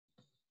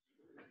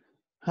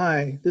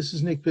Hi, this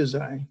is Nick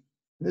Pizzi.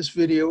 This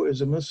video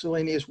is a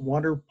miscellaneous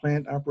water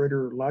plant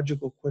operator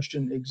logical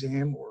question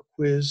exam or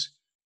quiz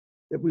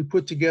that we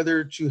put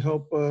together to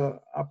help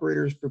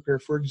operators prepare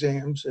for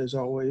exams, as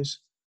always.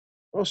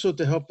 Also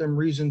to help them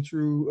reason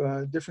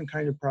through different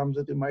kind of problems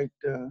that they might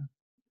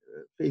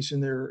face in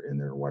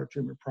their water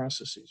treatment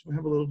processes. We'll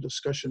have a little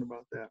discussion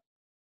about that.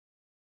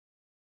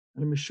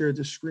 Let me share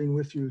this screen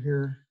with you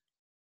here.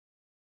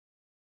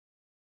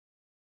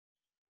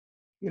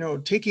 You know,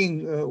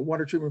 taking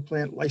water treatment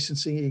plant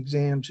licensing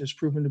exams has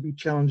proven to be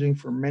challenging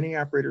for many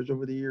operators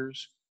over the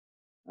years.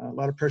 A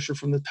lot of pressure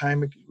from the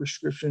time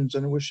restrictions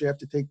on which you have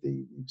to take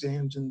the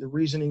exams, and the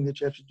reasoning that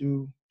you have to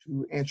do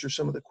to answer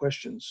some of the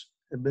questions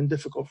have been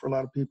difficult for a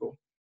lot of people.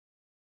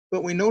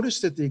 But we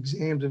noticed that the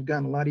exams have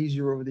gotten a lot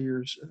easier over the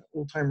years.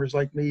 Old-timers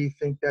like me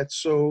think that's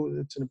so.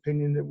 It's an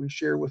opinion that we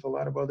share with a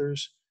lot of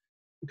others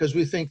because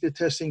we think the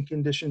testing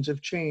conditions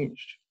have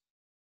changed.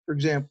 For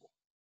example,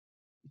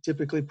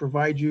 typically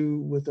provide you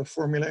with a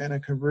formula and a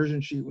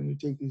conversion sheet when you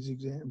take these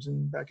exams.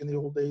 And back in the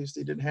old days,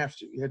 they didn't have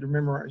to. You had to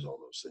memorize all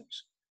those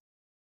things.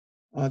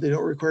 They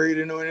don't require you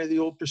to know any of the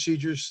old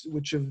procedures,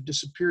 which have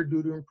disappeared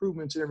due to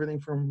improvements in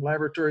everything from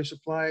laboratory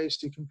supplies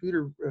to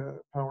computer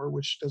power,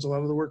 which does a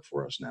lot of the work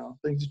for us now,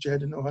 things that you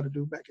had to know how to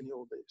do back in the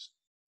old days.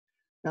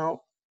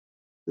 Now,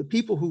 the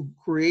people who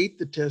create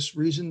the tests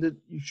reason that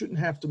you shouldn't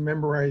have to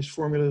memorize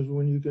formulas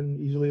when you can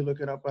easily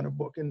look it up on a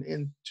book.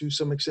 And to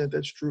some extent,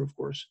 that's true, of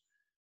course.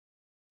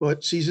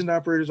 But seasoned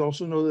operators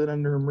also know that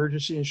under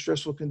emergency and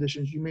stressful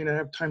conditions, you may not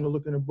have time to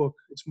look in a book.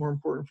 It's more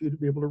important for you to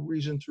be able to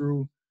reason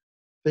through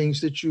things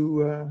that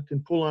you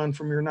can pull on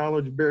from your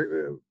knowledge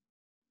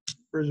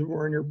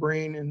reservoir in your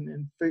brain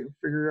and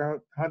figure out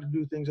how to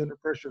do things under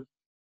pressure.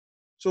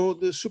 So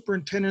the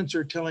superintendents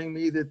are telling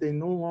me that they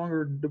no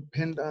longer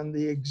depend on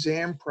the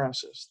exam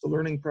process, the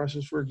learning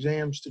process for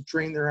exams, to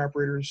train their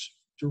operators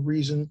to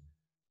reason.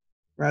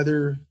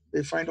 Rather,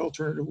 they find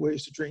alternative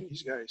ways to train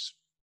these guys.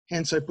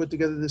 Hence, I put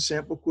together this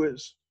sample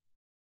quiz.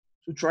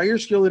 So try your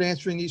skill at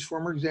answering these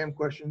former exam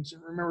questions.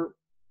 And remember,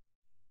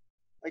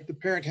 like the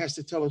parent has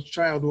to tell its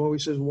child who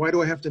always says, why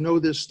do I have to know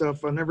this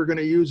stuff? I'm never going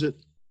to use it.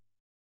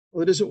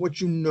 Well, it isn't what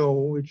you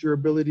know. It's your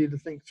ability to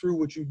think through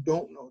what you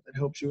don't know that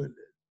helps you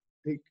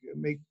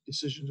make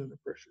decisions under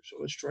pressure. So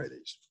let's try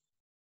these.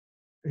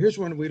 Here's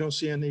one we don't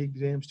see on the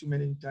exams too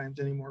many times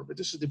anymore, but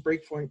this is the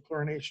breakpoint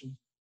chlorination.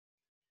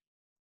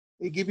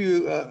 They give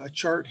you a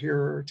chart here,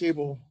 or a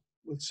table,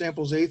 with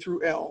samples A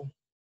through L,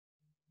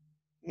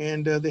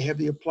 and they have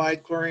the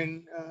applied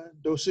chlorine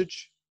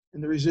dosage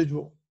and the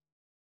residual.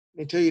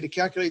 They tell you to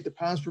calculate the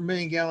pounds per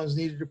million gallons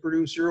needed to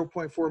produce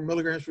 0.4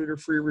 milligrams per liter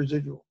free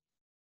residual.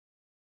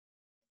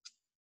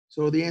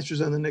 So the answer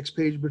is on the next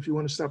page, but if you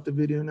want to stop the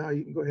video now,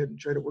 you can go ahead and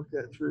try to work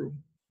that through.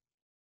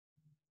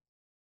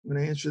 I'm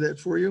going to answer that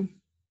for you.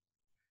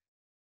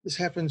 This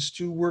happens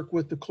to work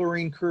with the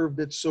chlorine curve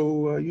that's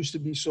so used to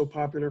be so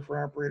popular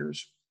for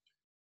operators.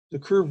 The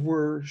curve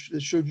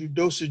that showed you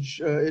dosage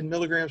in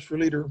milligrams per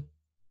liter,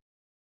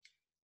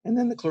 and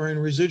then the chlorine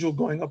residual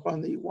going up on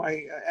the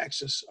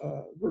y-axis,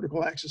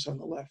 vertical axis on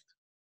the left.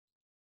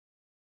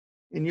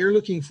 And you're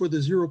looking for the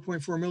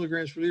 0.4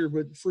 milligrams per liter,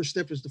 but the first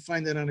step is to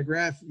find that on a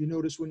graph. You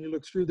notice when you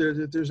look through there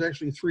that there's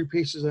actually 3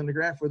 paces on the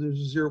graph where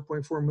there's a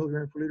 0.4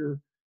 milligram per liter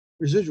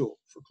residual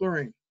for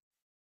chlorine.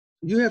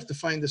 You have to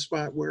find the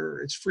spot where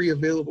it's free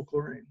available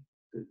chlorine,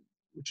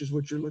 which is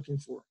what you're looking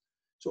for.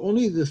 So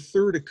only the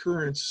third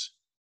occurrence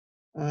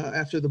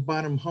after the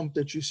bottom hump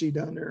that you see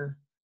down there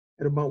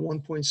at about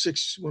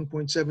 1.6,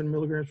 1.7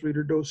 milligrams per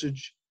liter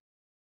dosage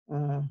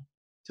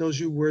tells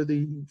you where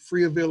the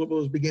free available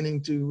is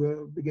beginning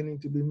to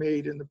be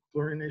made in the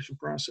chlorination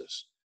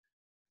process.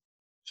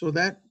 So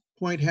that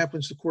point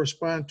happens to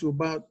correspond to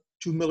about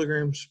 2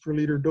 milligrams per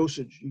liter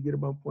dosage. You get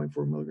about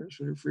 0.4 milligrams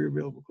per liter free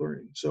available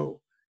chlorine.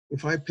 So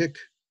if I pick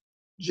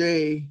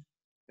J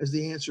as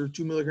the answer,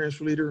 2 milligrams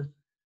per liter,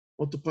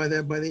 multiply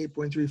that by the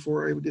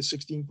 8.34, I would get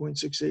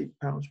 16.68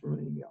 pounds per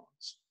million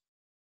gallons.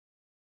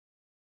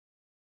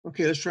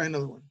 Okay, let's try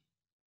another one.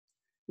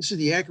 This is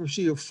the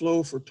accuracy of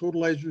flow for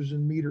totalizers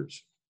and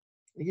meters.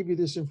 They give you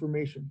this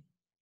information.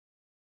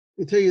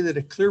 They tell you that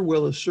a clear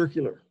well is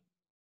circular,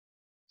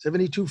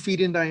 72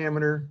 feet in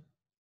diameter,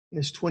 and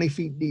it's 20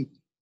 feet deep.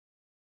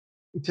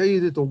 They tell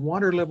you that the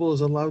water level is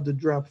allowed to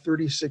drop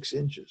 36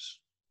 inches.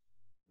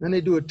 Then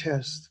they do a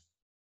test.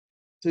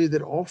 They tell you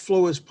that all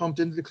flow is pumped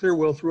into the clear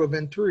well through a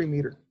Venturi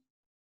meter.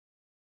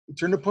 You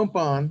turn the pump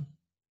on,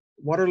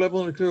 the water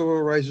level in the clear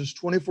well rises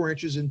 24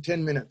 inches in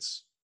 10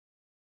 minutes.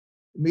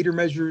 The meter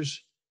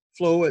measures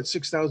flow at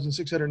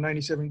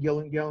 6,697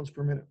 gallons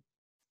per minute.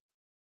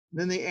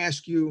 Then they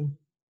ask you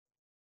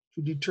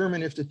to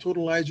determine if the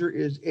totalizer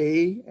is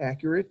A,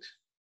 accurate,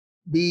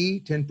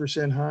 B,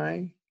 10%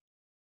 high,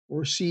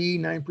 or C,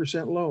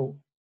 9% low.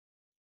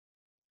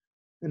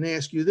 And they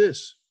ask you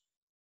this.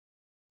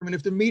 Determine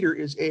if the meter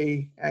is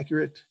A,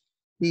 accurate,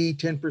 B,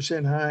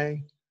 10%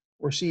 high,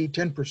 or C,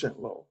 10%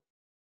 low.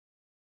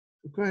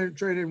 So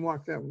try to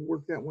work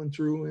that one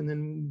through, and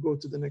then go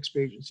to the next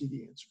page and see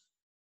the answer.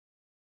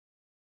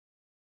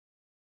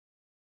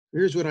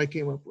 Here's what I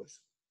came up with.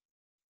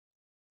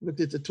 Looked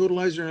at the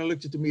totalizer and I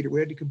looked at the meter. We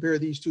had to compare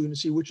these two and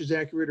see which is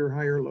accurate or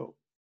high or low.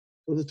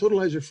 So the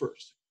totalizer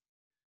first.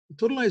 The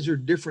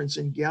totalizer difference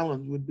in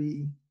gallons would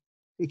be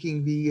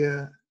taking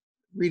the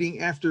reading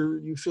after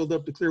you filled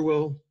up the clear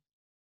well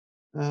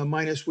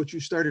minus what you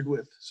started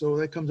with. So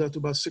that comes out to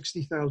about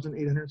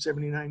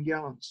 60,879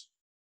 gallons.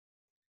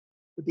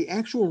 But the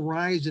actual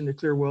rise in the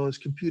clear well is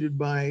computed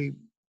by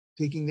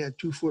taking that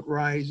 2-foot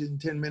rise in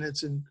 10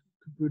 minutes and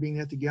computing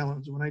that to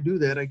gallons. When I do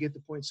that, I get the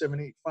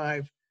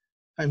 0.785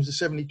 times the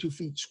 72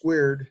 feet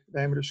squared,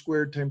 diameter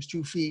squared times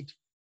 2 feet,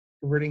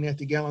 converting that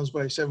to gallons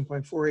by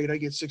 7.48, I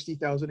get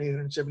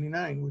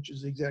 60,879, which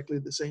is exactly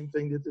the same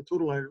thing that the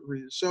totalizer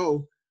reads.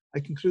 So I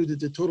conclude that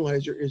the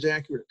totalizer is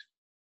accurate.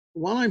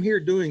 While I'm here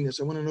doing this,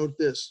 I want to note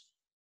this.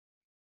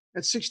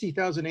 That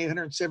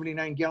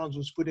 60,879 gallons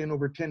was put in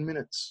over 10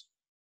 minutes.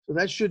 So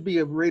that should be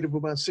a rate of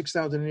about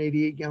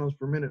 6,088 gallons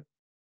per minute.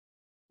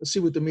 Let's see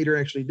what the meter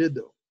actually did,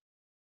 though.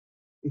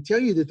 They tell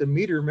you that the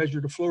meter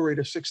measured a flow rate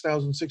of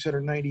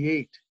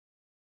 6,698.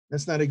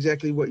 That's not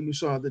exactly what you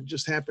saw that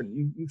just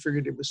happened. You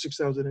figured it was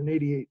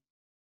 6,088.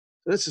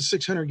 So that's a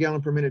 600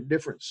 gallon per minute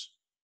difference.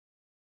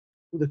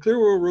 So the clear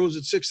well rose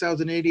at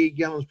 6,088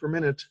 gallons per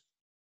minute.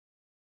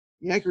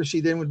 The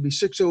accuracy then would be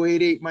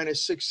 6,088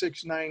 minus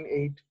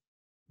 6,698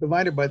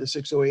 divided by the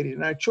 6,088.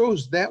 And I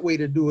chose that way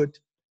to do it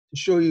to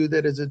show you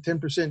that as a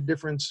 10%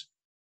 difference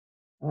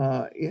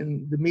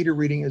in the meter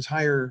reading is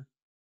higher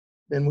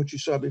than what you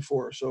saw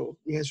before. So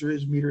the answer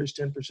is meter is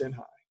 10%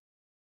 high.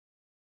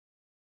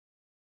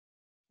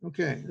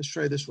 Okay, let's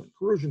try this one,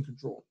 corrosion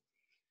control.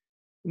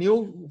 In the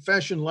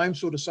old-fashioned lime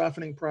soda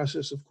softening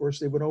process, of course,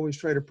 they would always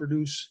try to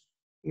produce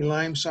a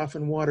lime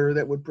softened water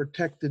that would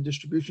protect the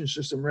distribution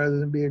system rather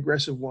than be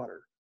aggressive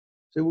water.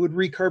 So it would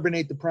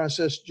recarbonate the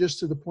process just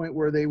to the point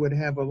where they would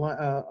have a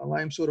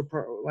lime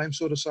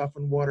soda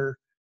softened water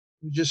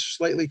just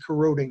slightly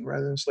corroding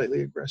rather than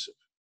slightly aggressive.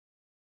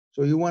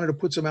 So you wanted to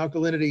put some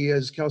alkalinity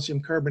as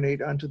calcium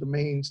carbonate onto the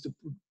mains to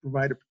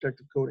provide a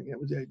protective coating. That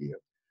was the idea.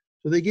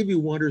 So they give you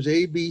waters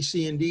A, B,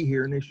 C, and D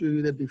here, and they show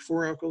you that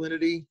before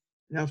alkalinity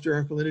and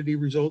after alkalinity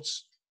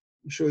results.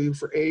 You show you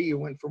for A, you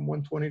went from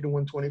 120 to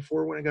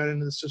 124 when it got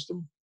into the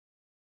system.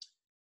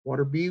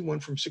 Water B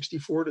went from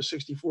 64 to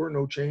 64,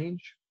 no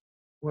change.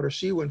 Water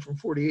C went from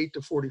 48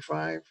 to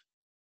 45.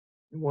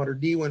 And water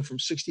D went from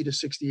 60 to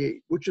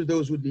 68. Which of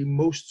those would be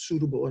most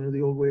suitable under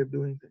the old way of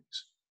doing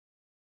things?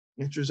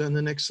 Answers on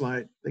the next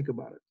slide. Think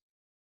about it.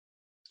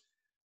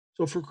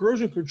 So for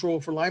corrosion control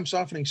for lime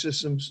softening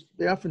systems,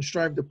 they often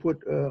strive to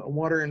put a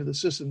water into the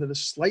system that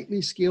is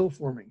slightly scale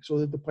forming so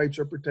that the pipes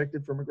are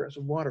protected from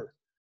aggressive water.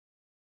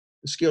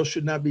 The scale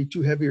should not be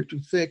too heavy or too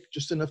thick,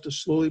 just enough to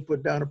slowly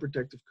put down a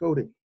protective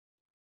coating.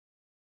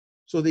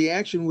 So the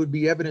action would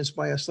be evidenced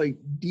by a slight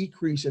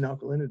decrease in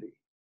alkalinity,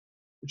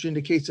 which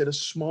indicates that a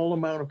small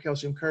amount of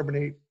calcium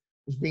carbonate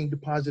was being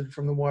deposited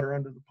from the water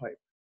under the pipe.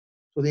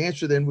 So the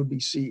answer then would be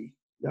C.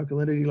 The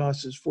alkalinity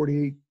loss is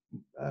 48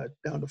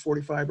 down to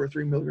 45 or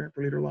 3 milligram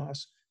per liter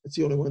loss. That's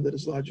the only one that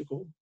is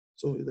logical.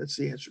 So that's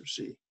the answer,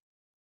 C.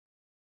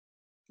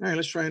 All right,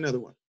 let's try another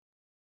one.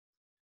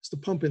 It's the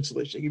pump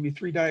insulation. I give you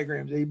 3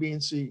 diagrams, A, B,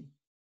 and C.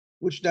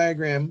 Which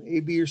diagram, A,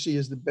 B, or C,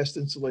 is the best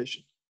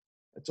insulation?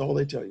 That's all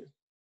they tell you.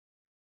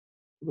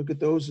 Look at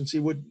those and see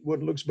what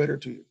looks better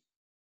to you.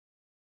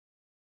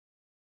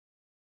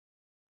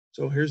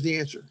 So here's the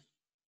answer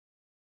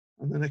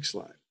on the next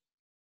slide.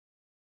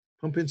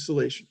 Pump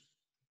installation.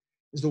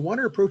 As the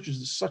water approaches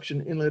the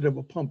suction inlet of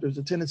a pump, there's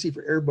a tendency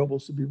for air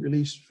bubbles to be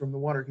released from the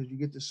water because you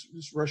get this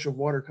rush of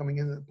water coming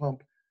into the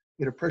pump.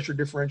 You get a pressure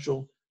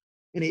differential.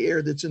 Any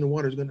air that's in the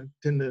water is going to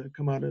tend to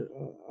come out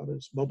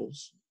as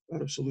bubbles,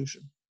 out of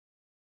solution.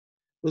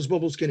 Those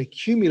bubbles can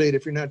accumulate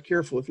if you're not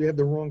careful. If you have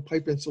the wrong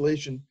pipe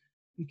insulation,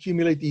 you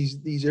accumulate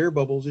these air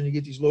bubbles and you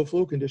get these low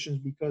flow conditions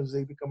because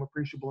they become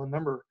appreciable in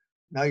number.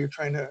 Now you're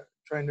trying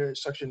to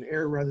suction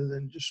air rather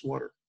than just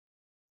water.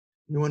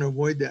 You want to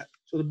avoid that.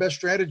 So the best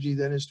strategy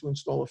then is to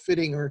install a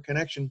fitting or a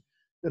connection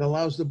that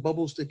allows the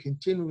bubbles to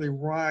continually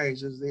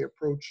rise as they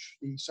approach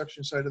the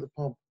suction side of the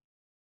pump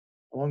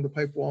along the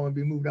pipe wall and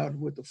be moved out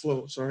with the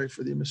flow. Sorry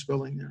for the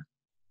misspelling there.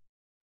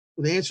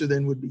 So the answer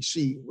then would be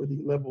C, where the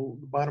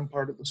bottom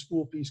part of the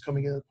spool piece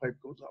coming in the pipe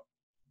goes up.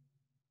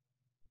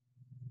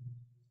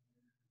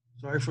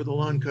 Sorry for the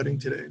lawn cutting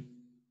today.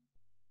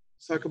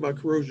 Let's talk about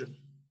corrosion.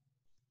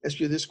 Ask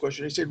you this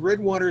question. They said red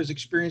water is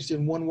experienced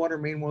in one water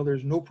main while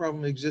there's no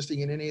problem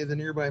existing in any of the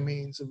nearby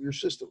mains of your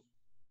system.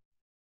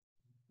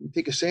 You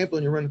take a sample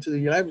and you run it to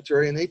the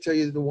laboratory and they tell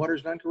you that the water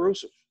is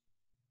non-corrosive.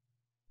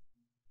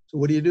 So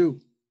what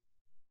do?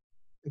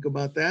 Think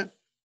about that.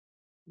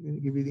 I'm going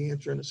to give you the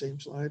answer on the same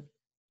slide.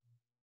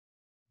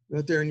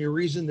 Out there, and you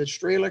reason that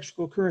stray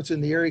electrical currents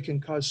in the area can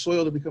cause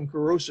soil to become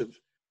corrosive.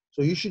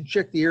 So you should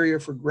check the area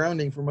for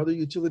grounding from other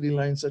utility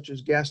lines, such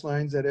as gas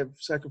lines that have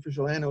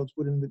sacrificial anodes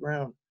put into the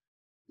ground.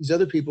 These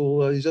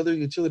other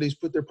utilities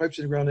put their pipes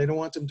in the ground. They don't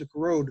want them to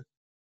corrode,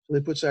 so they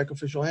put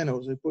sacrificial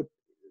anodes. They put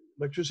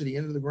electricity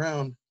into the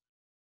ground,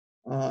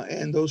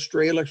 and those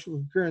stray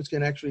electrical currents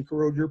can actually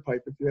corrode your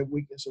pipe if you have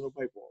weakness in the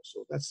pipe wall.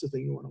 So that's the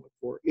thing you want to look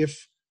for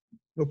if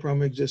No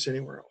problem exists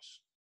anywhere else.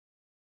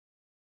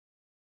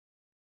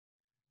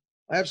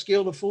 I have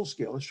scale to full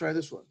scale. Let's try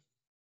this one.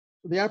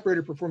 So the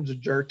operator performs a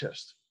jar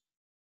test.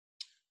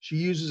 She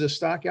uses a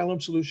stock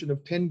alum solution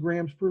of 10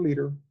 grams per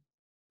liter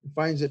and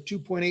finds that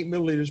 2.8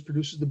 milliliters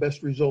produces the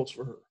best results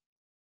for her.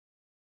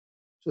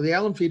 So the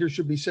alum feeder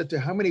should be set to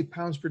how many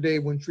pounds per day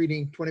when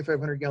treating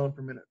 2,500 gallon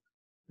per minute?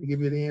 They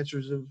give you the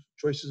answers of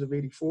choices of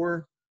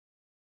 84,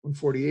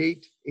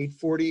 148,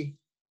 840,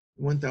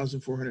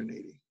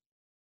 1,480.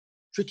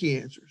 Tricky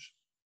answers.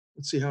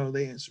 Let's see how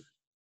they answer.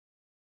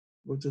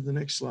 Go to the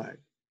next slide.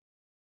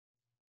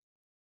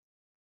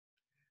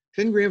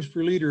 10 grams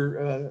per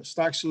liter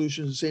stock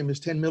solution is the same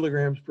as 10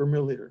 milligrams per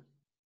milliliter.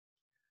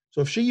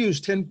 So if she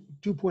used 2.8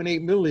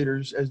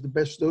 milliliters as the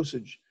best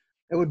dosage,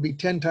 that would be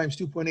 10 times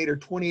 2.8 or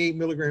 28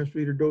 milligrams per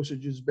liter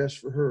dosage is best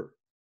for her.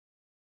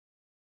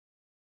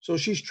 So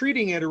she's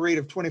treating at a rate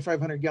of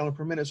 2,500 gallon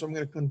per minute. So I'm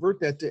going to convert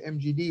that to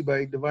MGD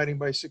by dividing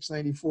by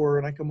 694,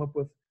 and I come up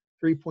with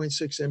 3.6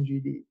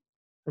 MGD.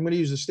 I'm going to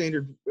use the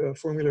standard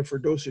formula for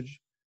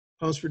dosage.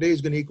 Pounds per day is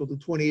going to equal to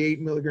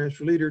 28 milligrams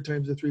per liter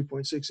times the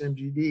 3.6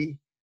 MGD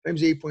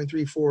times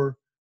 8.34.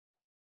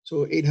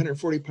 So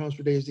 840 pounds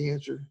per day is the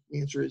answer. The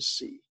answer is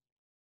C.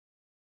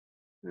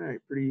 All right,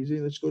 pretty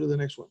easy. Let's go to the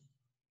next one.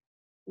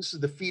 This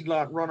is the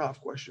feedlot runoff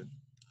question.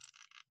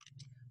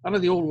 A lot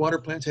of the old water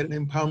plants had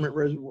an impoundment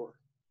reservoir,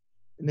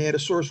 and they had a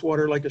source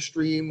water like a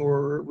stream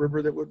or a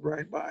river that would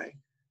ride by.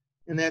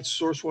 And that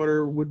source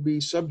water would be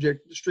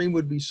subject, the stream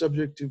would be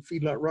subject to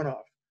feedlot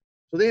runoff.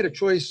 So they had a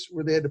choice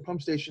where they had the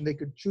pump station. They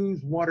could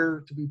choose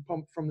water to be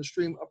pumped from the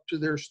stream up to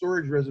their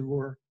storage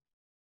reservoir,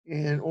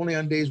 and only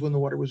on days when the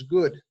water was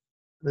good.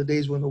 The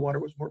days when the water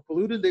was more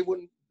polluted, they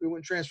wouldn't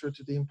transfer it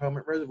to the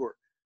impoundment reservoir.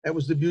 That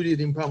was the beauty of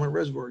the impoundment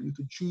reservoir. You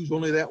could choose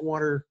only that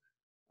water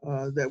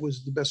that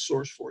was the best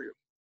source for you.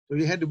 So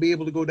you had to be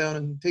able to go down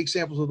and take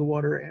samples of the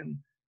water and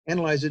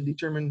analyze it,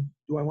 determine,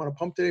 do I want to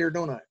pump today or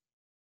don't I?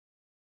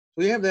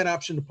 So you have that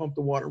option to pump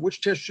the water.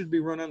 Which test should be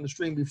run on the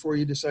stream before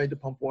you decide to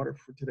pump water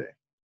for today?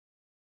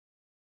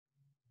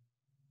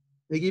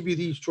 They give you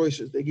these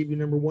choices. They give you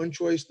number one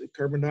choice, the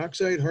carbon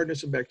dioxide,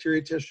 hardness, and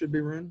bacteria test should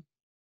be run.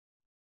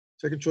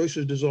 Second choice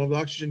is dissolved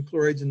oxygen,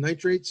 chlorides, and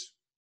nitrates.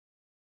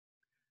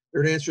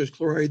 Third answer is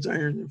chlorides,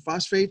 iron, and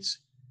phosphates.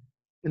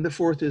 And the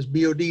fourth is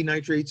BOD,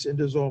 nitrates, and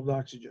dissolved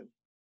oxygen.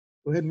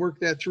 Go ahead and work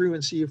that through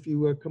and see if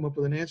you come up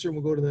with an answer, and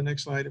we'll go to the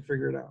next slide and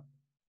figure it out.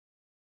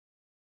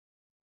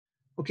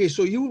 Okay,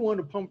 so you would want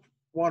to pump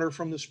water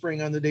from the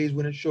spring on the days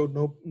when it showed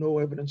no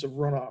evidence of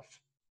runoff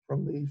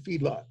from the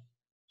feedlot.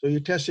 So your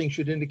testing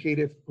should indicate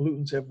if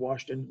pollutants have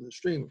washed into the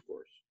stream, of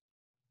course.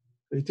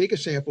 So you take a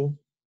sample.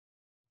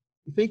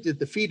 You think that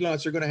the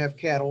feedlots are going to have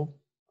cattle,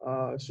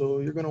 so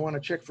you're going to want to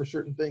check for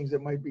certain things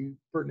that might be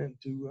pertinent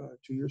to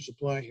your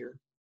supply here.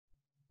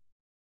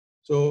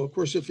 So, of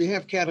course, if you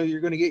have cattle, you're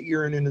going to get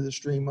urine into the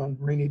stream on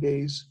rainy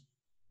days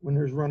when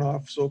there's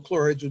runoff. So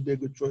chlorides would be a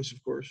good choice,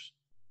 of course.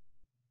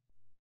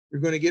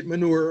 You're going to get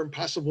manure and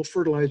possible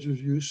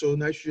fertilizers used. So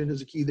nitrogen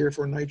is a key.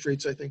 Therefore,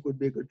 nitrates, I think, would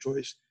be a good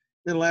choice.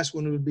 Then the last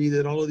one would be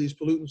that all of these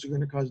pollutants are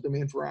going to cause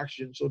demand for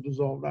oxygen. So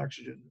dissolved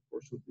oxygen, of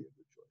course, would be a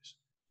good choice.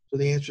 So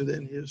the answer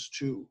then is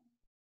 2.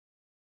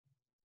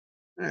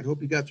 All right,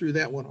 hope you got through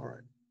that one all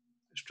right.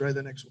 Let's try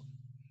the next one.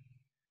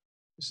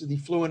 This is the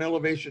flow and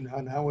elevation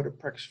on how it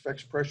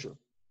affects pressure.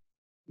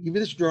 I'll give you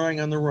this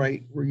drawing on the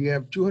right where you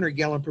have 200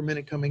 gallon per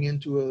minute coming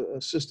into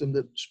a system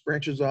that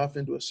branches off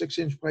into a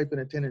 6-inch pipe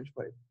and a 10-inch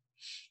pipe.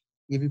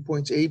 I'll give you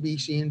points A, B,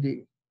 C, and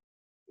D.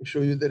 I'll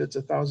show you that it's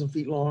 1,000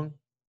 feet long.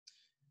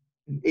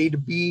 And A to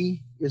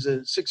B is a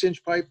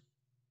 6-inch pipe,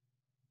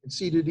 and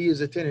C to D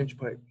is a 10-inch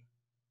pipe.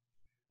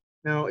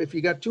 Now, if you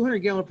got 200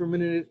 gallon per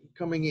minute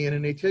coming in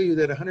and they tell you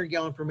that 100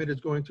 gallon per minute is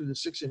going through the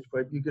 6-inch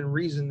pipe, you can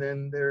reason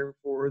then,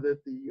 therefore,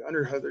 that the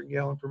under 100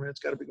 gallon per minute's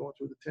got to be going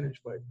through the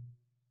 10-inch pipe.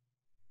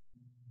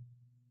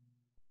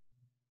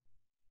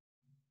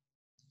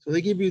 So they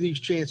give you these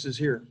chances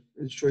here,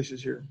 these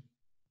choices here.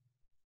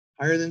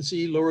 Higher than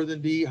C, lower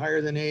than D,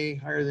 higher than A,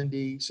 higher than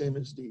D, same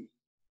as D.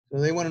 So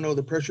they want to know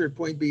the pressure at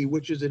point B,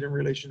 which is it in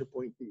relation to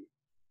point B.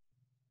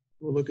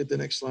 We'll look at the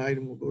next slide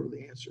and we'll go to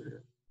the answer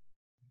here.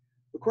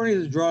 According to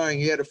the drawing,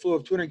 you had a flow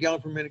of 200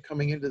 gallon per minute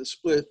coming into the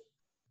split.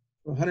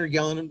 100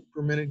 gallon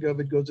per minute of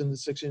it goes in the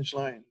 6-inch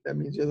line. That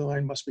means the other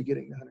line must be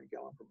getting the 100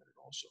 gallon per minute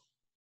also.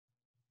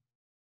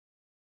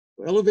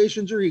 So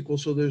elevations are equal,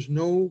 so there's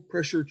no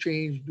pressure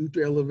change due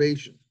to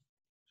elevation.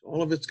 So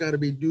all of it's got to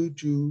be due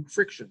to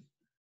friction.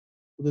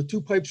 So the two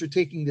pipes are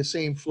taking the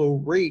same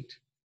flow rate.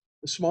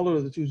 The smaller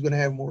of the two is going to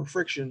have more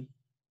friction.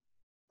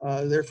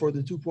 Therefore,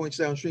 the 2 points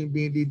downstream,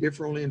 B and D,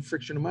 differ only in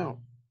friction amount.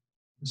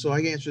 So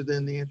I answered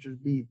then the answer is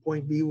B.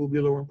 Point B will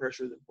be lower in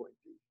pressure than point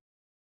B.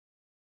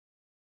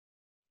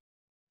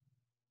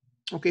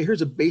 Okay,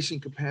 here's a basin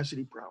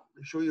capacity problem.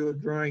 They show you a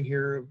drawing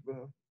here of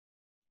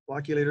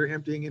flocculator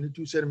emptying into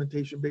 2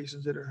 sedimentation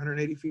basins that are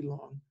 180 feet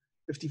long,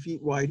 50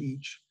 feet wide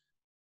each,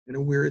 and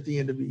a weir at the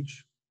end of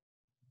each.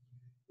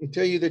 They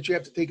tell you that you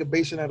have to take a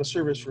basin out of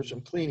service for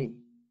some cleaning.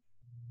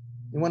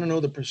 They want to know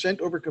the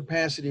percent over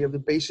capacity of the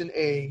basin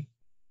A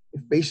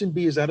if Basin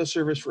B is out of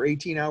service for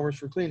 18 hours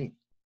for cleaning,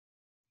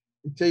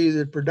 they tell you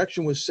that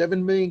production was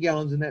 7 million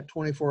gallons in that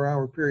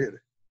 24-hour period.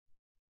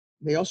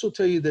 They also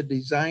tell you the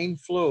design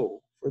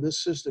flow for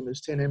this system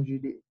is 10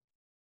 MGD.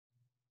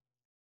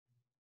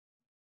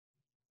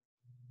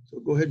 So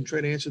go ahead and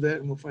try to answer that,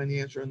 and we'll find the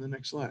answer on the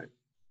next slide.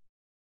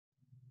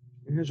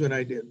 And here's what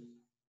I did.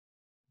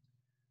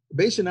 The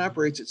Basin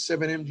operates at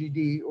 7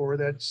 MGD, or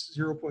that's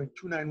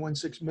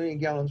 0.2916 million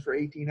gallons for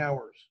 18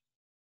 hours.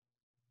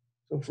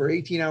 So for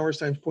 18 hours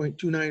times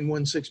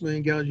 0.2916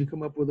 million gallons, you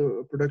come up with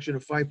a production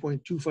of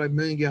 5.25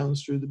 million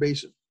gallons through the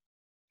Basin.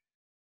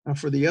 Now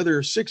for the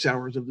other 6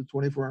 hours of the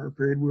 24-hour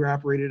period, we were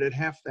operated at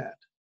half that,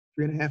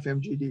 3.5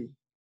 MGD,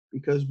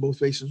 because both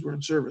basins were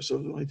in service. So it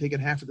was only taking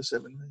half of the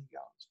 7 million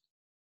gallons,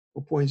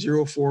 or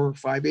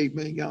 0.0458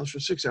 million gallons for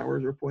 6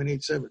 hours, or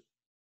 0.87.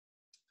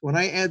 When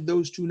I add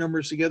those two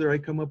numbers together, I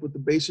come up with the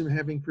Basin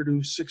having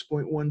produced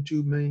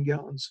 6.12 million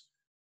gallons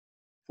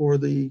for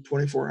the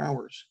 24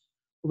 hours.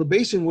 Well, the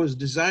Basin was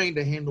designed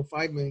to handle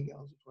 5 million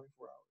gallons in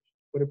 24 hours,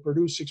 but it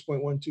produced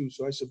 6.12.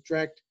 So I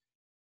subtract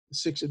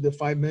the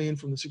 5 million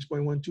from the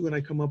 6.12, and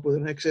I come up with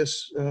an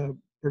excess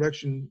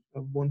production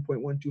of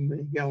 1.12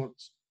 million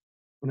gallons.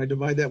 When I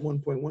divide that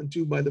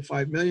 1.12 by the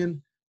 5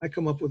 million, I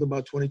come up with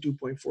about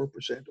 22.4%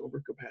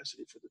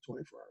 overcapacity for the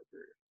 24-hour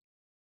period.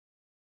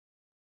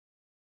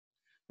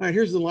 All right,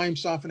 here's the lime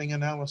softening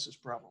analysis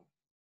problem.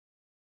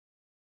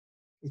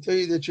 They tell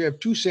you that you have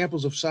 2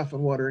 samples of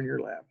softened water in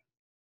your lab.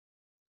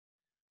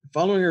 The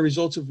following are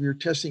results of your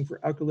testing for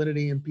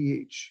alkalinity and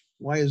pH.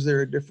 Why is there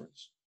a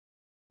difference?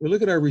 We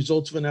look at our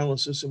results of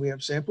analysis, and we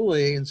have sample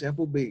A and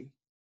sample B.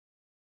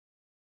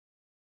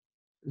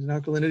 There's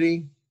an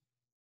alkalinity,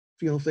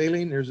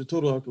 phenolphthalein, there's a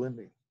total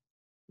alkalinity.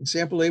 In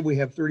sample A, we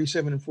have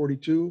 37 and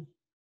 42.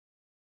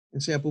 In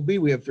sample B,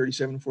 we have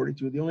 37 and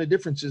 42. The only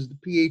difference is the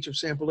pH of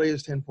sample A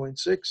is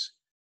 10.6,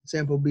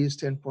 sample B is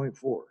 10.4.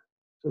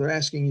 So they're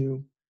asking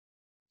you,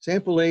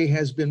 sample A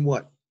has been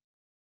what?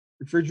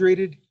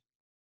 Refrigerated,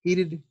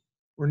 heated,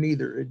 or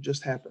neither? It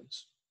just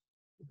happens.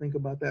 Think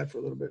about that for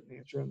a little bit and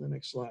answer on the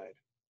next slide.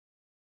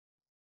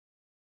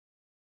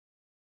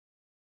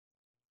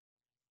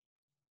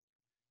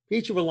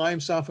 pH of a lime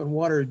softened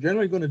water is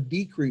generally going to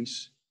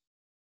decrease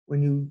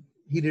when you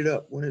heat it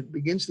up. When it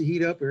begins to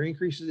heat up or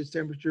increases its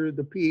temperature,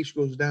 the pH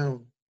goes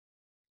down.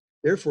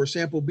 Therefore,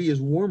 sample B is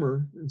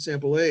warmer than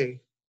sample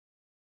A.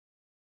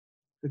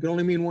 It can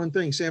only mean one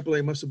thing. Sample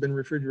A must have been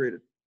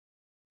refrigerated.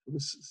 So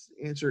this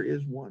answer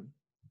is 1.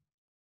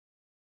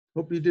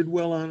 Hope you did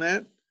well on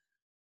that.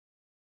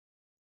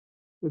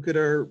 Look at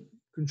our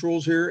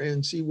controls here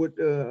and see what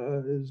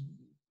is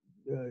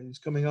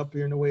coming up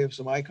here in the way of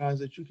some icons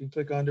that you can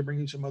click on to bring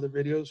you some other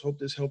videos. Hope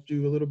this helped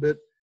you a little bit.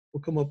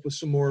 We'll come up with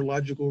some more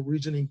logical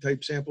reasoning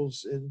type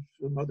samples and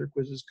some other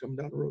quizzes come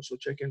down the road, so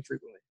check in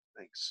frequently.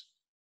 Thanks.